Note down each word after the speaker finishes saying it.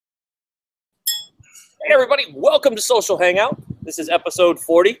Hey everybody, welcome to Social Hangout. This is episode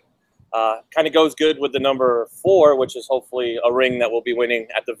 40. Kind of goes good with the number 4, which is hopefully a ring that we'll be winning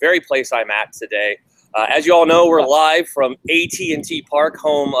at the very place I'm at today. As you all know, we're live from AT&T Park,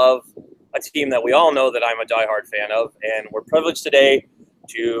 home of a team that we all know that I'm a diehard fan of, and we're privileged today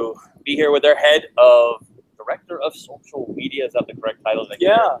to be here with their head of Director of Social Media. Is that the correct title?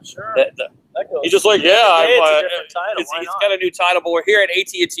 Yeah, sure. He's just like, yeah, it's a different title. He's got a new title, but we're here at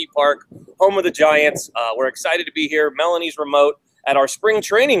AT&T Park, home of the Giants. We're excited to be here. Melanie's remote at our spring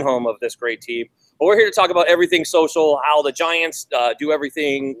training home of this great team. But we're here to talk about everything social, how the Giants do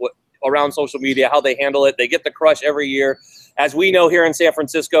everything around social media, how they handle it. They get the crush every year. As we know here in San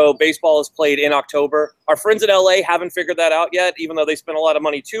Francisco, baseball is played in October. Our friends in LA haven't figured that out yet, even though they spent a lot of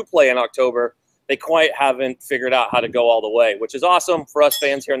money to play in October. They quite haven't figured out how to go all the way, which is awesome for us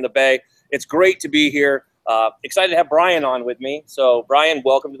fans here in the Bay. It's great to be here. Excited to have Bryan on with me. So, Bryan,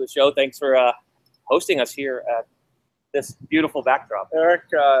 welcome to the show. Thanks for hosting us here at this beautiful backdrop. Eric,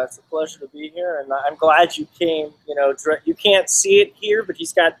 it's a pleasure to be here, and I'm glad you came. You know, you can't see it here, but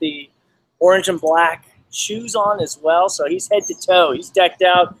he's got the orange and black shoes on as well, so he's head to toe. He's decked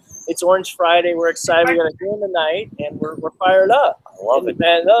out. It's Orange Friday. We're excited. We got a game tonight, and we're fired up. I love it.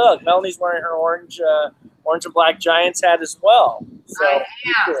 And look, Melanie's wearing her orange and black Giants hat as well. So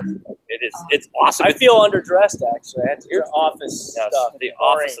it's awesome. I feel underdressed actually. I had to do office stuff. The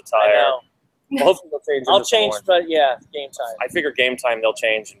office attire. Well, hopefully they'll change. I'll change, but yeah, game time. I figure game time they'll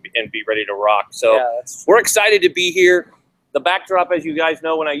change and be ready to rock. So we're excited to be here. The backdrop, as you guys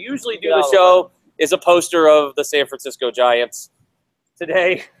know, when I usually do the show, is a poster of the San Francisco Giants.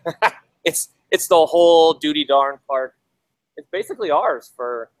 Today, it's the whole duty darn park. It's basically ours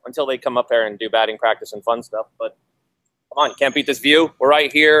until they come up there and do batting practice and fun stuff. But come on, can't beat this view. We're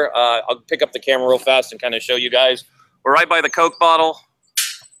right here. I'll pick up the camera real fast and kind of show you guys. We're right by the Coke bottle.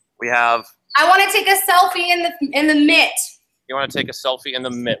 We have. I want to take a selfie in the mitt. You want to take a selfie in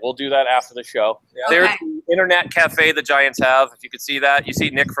the mitt? We'll do that after the show. Yeah. There's the internet cafe the Giants have. If you could see that, you see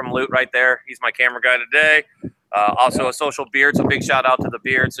Nick from Loot right there. He's my camera guy today. Also a social beard, so big shout out to the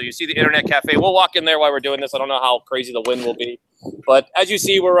beard. So you see the internet cafe. We'll walk in there while we're doing this. I don't know how crazy the wind will be. But as you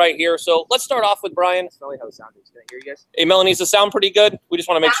see, we're right here. So let's start off with Bryan. Let's how the sound is. Can I hear you guys? Hey, Melanie, does the sound pretty good? We just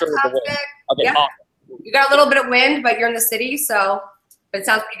want to make sure with the wind. Okay, yeah. Awesome. You got a little bit of wind, but you're in the city, but it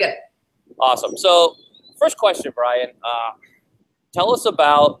sounds pretty good. Awesome. So first question, Bryan. Tell us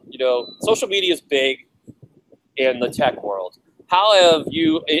about, social media is big in the tech world. How have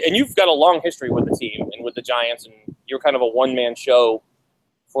you, and you've got a long history with the team and with the Giants, and you're kind of a one-man show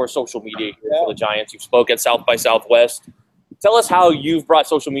for social media here for the Giants. You've spoke at South by Southwest. Tell us how you've brought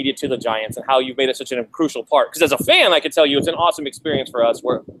social media to the Giants and how you've made it such a crucial part. Because as a fan, I can tell you it's an awesome experience for us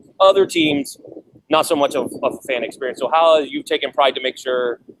where other teams, not so much of a fan experience. So how have you taken pride to make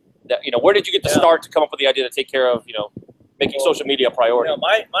sure that, where did you get the start to come up with the idea to take care of, making social media a priority?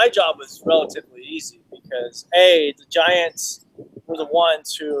 My job was relatively easy because, the Giants were the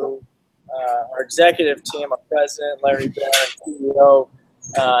ones who, our executive team, our president, Larry Bryan, CEO,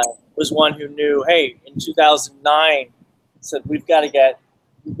 was one who knew, hey, in 2009, said we've got to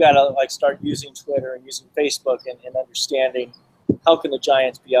start using Twitter and using Facebook and understanding how can the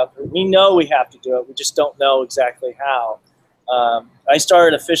Giants be out there. We know we have to do it. We just don't know exactly how. I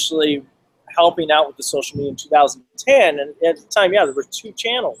started officially helping out with the social media in 2010, and at the time, there were 2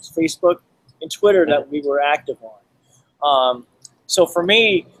 channels, Facebook and Twitter, that we were active on. So for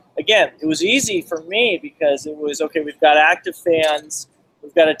me, again, it was easy for me because it was, okay, we've got active fans,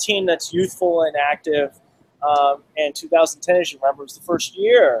 we've got a team that's youthful and active, and 2010, as you remember, was the first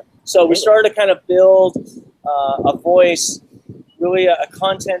year. So we started to kind of build a voice, really a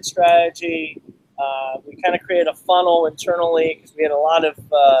content strategy. We kind of created a funnel internally because we had a lot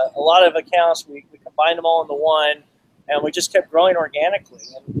of accounts. We combined them all into one, and we just kept growing organically.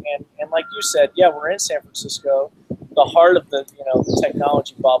 And like you said, we're in San Francisco, the heart of the the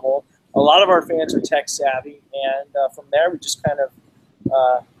technology bubble. A lot of our fans are tech savvy, and from there we just kind of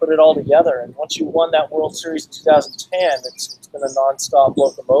put it all together. And once you won that World Series in 2010, it's been a nonstop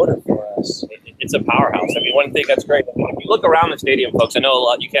locomotive for us. It's a powerhouse. I mean, one thing that's great. If you look around the stadium, folks, I know a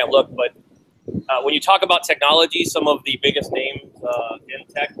lot you can't look, but when you talk about technology, some of the biggest names in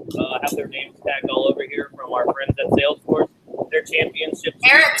tech have their names tagged all over here from our friends at Salesforce. Their championship.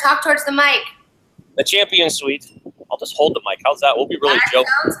 Eric, talk towards the mic. The champion suite. I'll just hold the mic. How's that? We'll be really joking.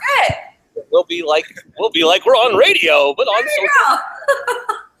 Sounds good. We'll be like we're on radio, but on social.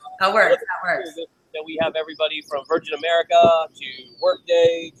 That works. That we have everybody from Virgin America to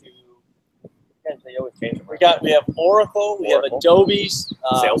Workday to. They always change them. We have Oracle, we have Adobe's,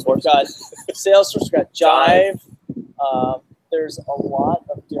 Salesforce. We've got Salesforce, we've got Jive. There's a lot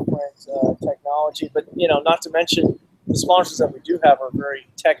of different technology technology, but not to mention the sponsors that we do have are very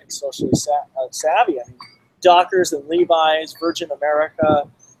tech and socially savvy. I mean, Dockers and Levi's, Virgin America,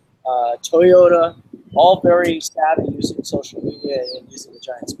 Toyota, all very savvy using social media and using the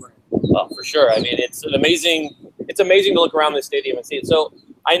Giants brand. Well, for sure. I mean, it's amazing to look around the stadium and see it. So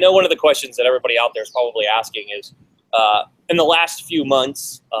I know one of the questions that everybody out there is probably asking is, in the last few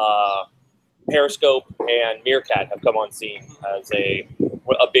months, Periscope and Meerkat have come on scene as a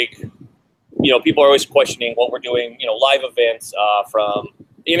big, people are always questioning what we're doing, live events from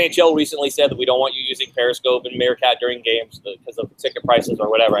the NHL recently said that we don't want you using Periscope and Meerkat during games because of ticket prices or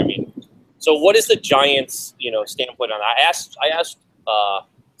whatever. I mean, so what is the Giants, standpoint on that? I asked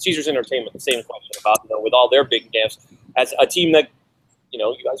Caesars Entertainment the same question about, with all their big games as a team that,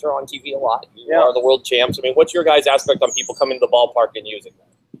 you guys are on TV a lot. You are the world champs. I mean, what's your guys' aspect on people coming to the ballpark and using that?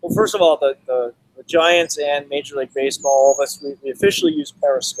 Well, first of all, the Giants and Major League Baseball, all of us, we officially use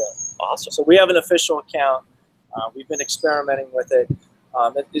Periscope. Awesome. So we have an official account. We've been experimenting with it.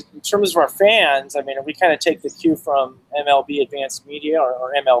 In terms of our fans, I mean, we kind of take the cue from MLB Advanced Media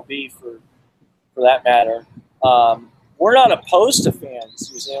or MLB for that matter. We're not opposed to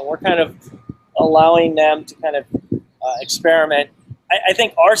fans using it. We're kind of allowing them to kind of experiment. I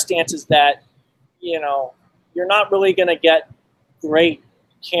think our stance is that, you're not really going to get great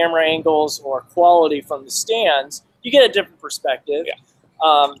camera angles or quality from the stands. You get a different perspective.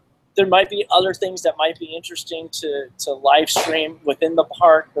 Yeah. There might be other things that might be interesting to live stream within the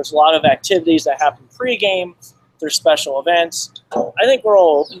park. There's a lot of activities that happen pregame. There's special events. I think we're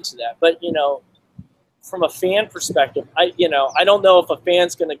all open to that. But, from a fan perspective, I don't know if a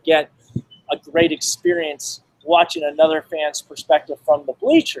fan's going to get a great experience watching another fan's perspective from the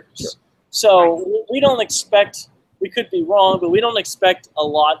bleachers. Sure. So we don't expect, we could be wrong, but we don't expect a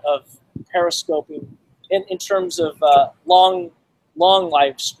lot of periscoping in terms of long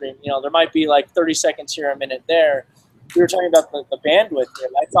live stream. There might be like 30 seconds here, a minute there. We were talking about the bandwidth here.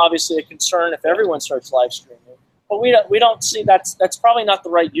 That's obviously a concern if everyone starts live streaming. But we don't see that's probably not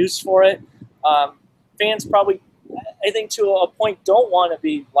the right use for it. Fans probably, I think to a point, don't want to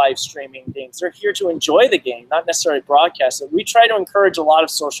be live streaming games. They're here to enjoy the game, not necessarily broadcast it. We try to encourage a lot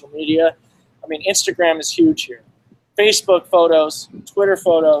of social media. I mean, Instagram is huge here. Facebook photos, Twitter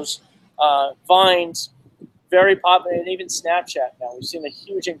photos, Vines, very popular, and even Snapchat now. We've seen a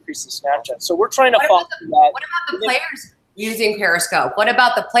huge increase in Snapchat. So we're trying to follow that. What about the players using Periscope? What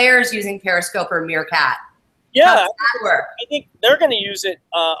about the players using Periscope or Meerkat? Yeah, how does that work? I think they're going to use it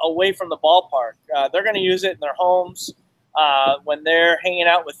away from the ballpark. They're going to use it in their homes when they're hanging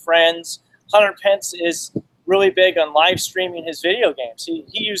out with friends. Hunter Pence is really big on live streaming his video games. He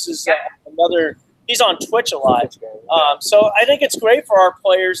uses he's on Twitch a lot. So I think it's great for our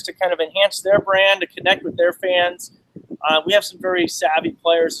players to kind of enhance their brand, to connect with their fans. We have some very savvy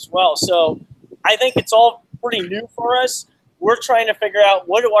players as well. So I think it's all pretty new for us. We're trying to figure out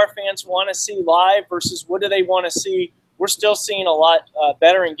what do our fans want to see live versus what do they want to see. We're still seeing a lot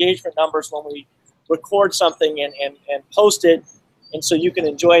better engagement numbers when we record something and post it, and so you can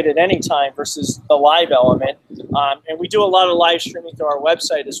enjoy it at any time versus the live element. And we do a lot of live streaming through our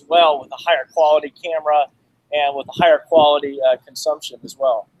website as well with a higher quality camera and with a higher quality consumption as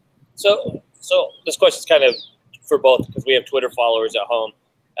well. So this question is kind of for both because we have Twitter followers at home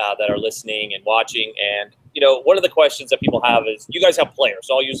that are listening and watching. And, one of the questions that people have is you guys have players.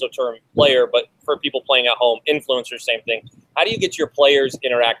 So I'll use the term player, but for people playing at home, influencers, same thing. How do you get your players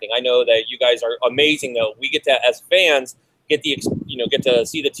interacting? I know that you guys are amazing, though. We get to, as fans, get to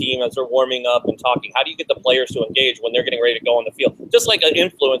see the team as they're warming up and talking. How do you get the players to engage when they're getting ready to go on the field? Just like an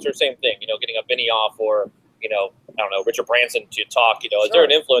influencer, same thing, getting a Vinny off or, I don't know, Richard Branson to talk, Sure. Is there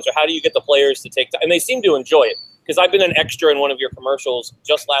an influencer? How do you get the players to take time? And they seem to enjoy it. Because I've been an extra in one of your commercials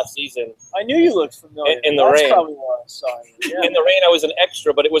just last season. I knew you looked familiar. In the That's rain. Probably why I saw you. Yeah. In the rain, I was an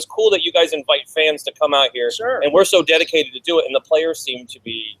extra, but it was cool that you guys invite fans to come out here. Sure. And we're so dedicated to do it, and the players seem to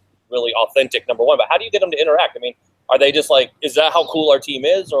be really authentic, number one. But how do you get them to interact? I mean, are they just like, is that how cool our team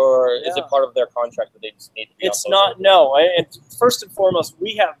is, or is it part of their contract that they just need to be It's not, no. And first and foremost,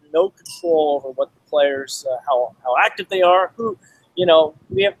 we have no control over what the players, how active they are, who.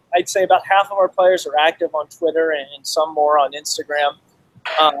 We have, I'd say about half of our players are active on Twitter and some more on Instagram.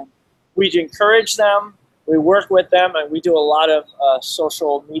 We encourage them. We work with them, and we do a lot of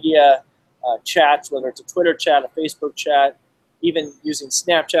social media chats, whether it's a Twitter chat, a Facebook chat, even using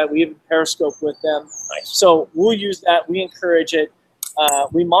Snapchat. We even Periscope with them. Nice. So we'll use that. We encourage it.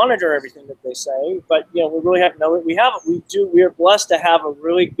 We monitor everything that they say, but we really have no. We are blessed to have a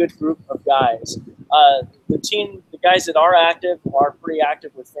really good group of guys. The guys that are active are pretty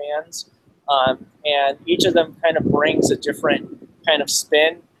active with fans, and each of them kind of brings a different kind of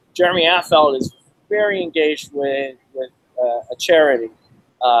spin. Jeremy Affeld is very engaged with a charity,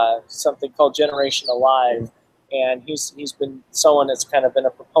 something called Generation Alive, and he's been someone that's kind of been a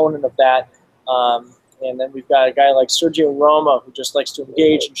proponent of that. And then we've got a guy like Sergio Roma, who just likes to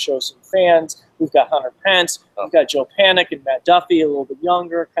engage and show some fans. We've got Hunter Pence. We've got Joe Panic and Matt Duffy, a little bit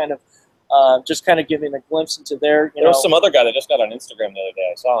younger, kind of just kind of giving a glimpse into their, There was some other guy that just got on Instagram the other day.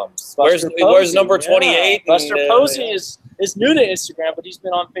 I saw him. Where's number 28? Yeah. Buster Posey is new to Instagram, but he's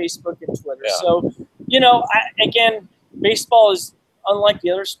been on Facebook and Twitter. Yeah. So, again, baseball is unlike the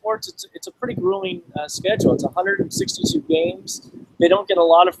other sports. It's a pretty grueling schedule. It's 162 games. They don't get a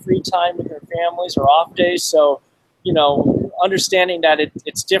lot of free time with their families or off days. So, understanding that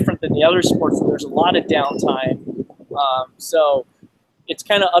it's different than the other sports where there's a lot of downtime. So it's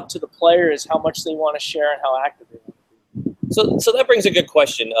kind of up to the players how much they want to share and how active they want to be. So that brings a good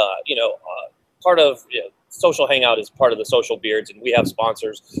question. Part of Social Hangout is part of the Social Beards, and we have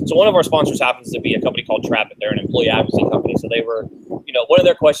sponsors. So one of our sponsors happens to be a company called Trap It. They're an employee advocacy company. So they were, one of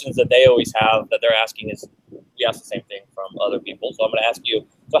their questions that they always have that they're asking is, we ask the same thing from other people. So I'm going to ask you,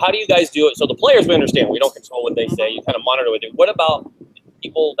 so how do you guys do it? So the players, we understand, we don't control what they say. You kind of monitor what they do. What about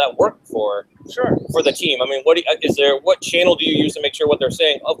people that work for the team? I mean, what channel do you use to make sure what they're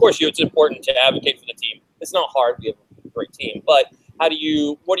saying? Of course, it's important to advocate for the team. It's not hard. We have a great team, but what do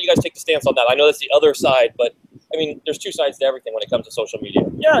you guys take the stance on that? I know that's the other side, but I mean, there's two sides to everything when it comes to social media.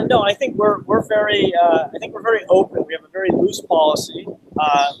 Yeah, no, I think we're very very open. We have a very loose policy.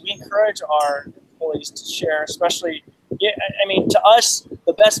 We encourage our employees to share, especially. I mean, to us,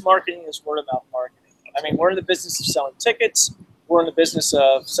 the best marketing is word of mouth marketing. I mean, we're in the business of selling tickets. We're in the business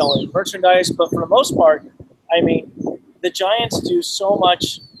of selling merchandise, but for the most part, I mean, the Giants do so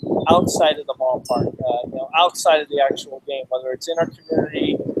much outside of the ballpark, outside of the actual game, whether it's in our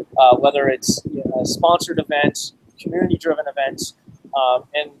community, whether it's sponsored events, community-driven events,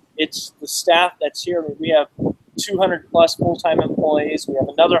 and it's the staff that's here. I mean, we have 200 plus full-time employees. We have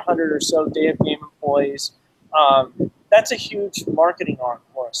another 100 or so day-of-game employees. That's a huge marketing arm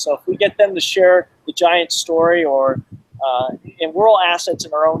for us. So if we get them to share the Giants story and we're all assets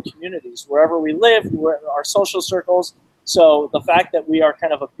in our own communities, wherever we live, our social circles. So the fact that we are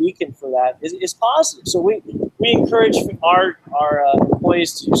kind of a beacon for that is positive. So we encourage our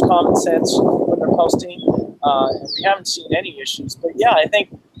employees to use common sense when they're posting, and we haven't seen any issues. But yeah, I think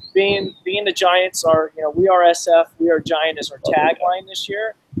being the Giants are, we are SF, we are Giant is our tagline this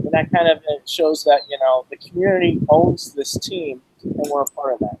year, and that kind of shows that the community owns this team, and we're a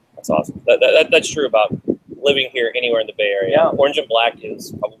part of that. That's awesome. That's true about living here anywhere in the Bay Area. Yeah. Orange and black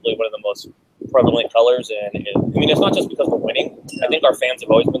is probably one of the most prevalent colors, and it's not just because we're winning. I think our fans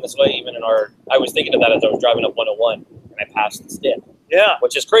have always been this way. Even I was thinking of that as I was driving up 101, and I passed the stick. Yeah,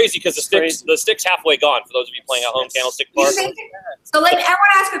 which is crazy because the stick's halfway gone for those of you playing at home. Candlestick Park. So let everyone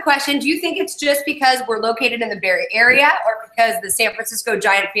ask a question. Do you think it's just because we're located in the Bay Area, or because the San Francisco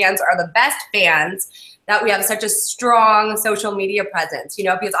Giant fans are the best fans that we have such a strong social media presence?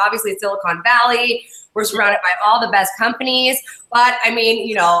 Because obviously Silicon Valley, we're surrounded by all the best companies. But I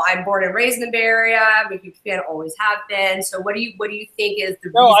mean, I'm born and raised in the Bay Area. I'm a huge fan, always have been. So what do you think is the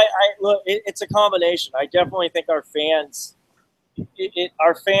reason? No, look, it's a combination. I definitely think our fans.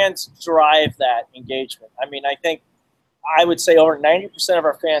 Our fans drive that engagement. I mean, I would say over 90% of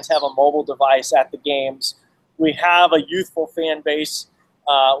our fans have a mobile device at the games. We have a youthful fan base.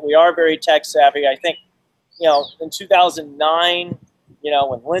 We are very tech savvy. I think, in 2009,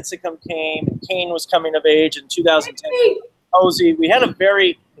 when Lincecum came, and Kane was coming of age in 2010, Posey, we had a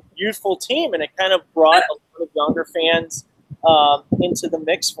very youthful team, and it kind of brought a lot of younger fans into the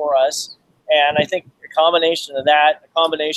mix for us. And I think a combination of that,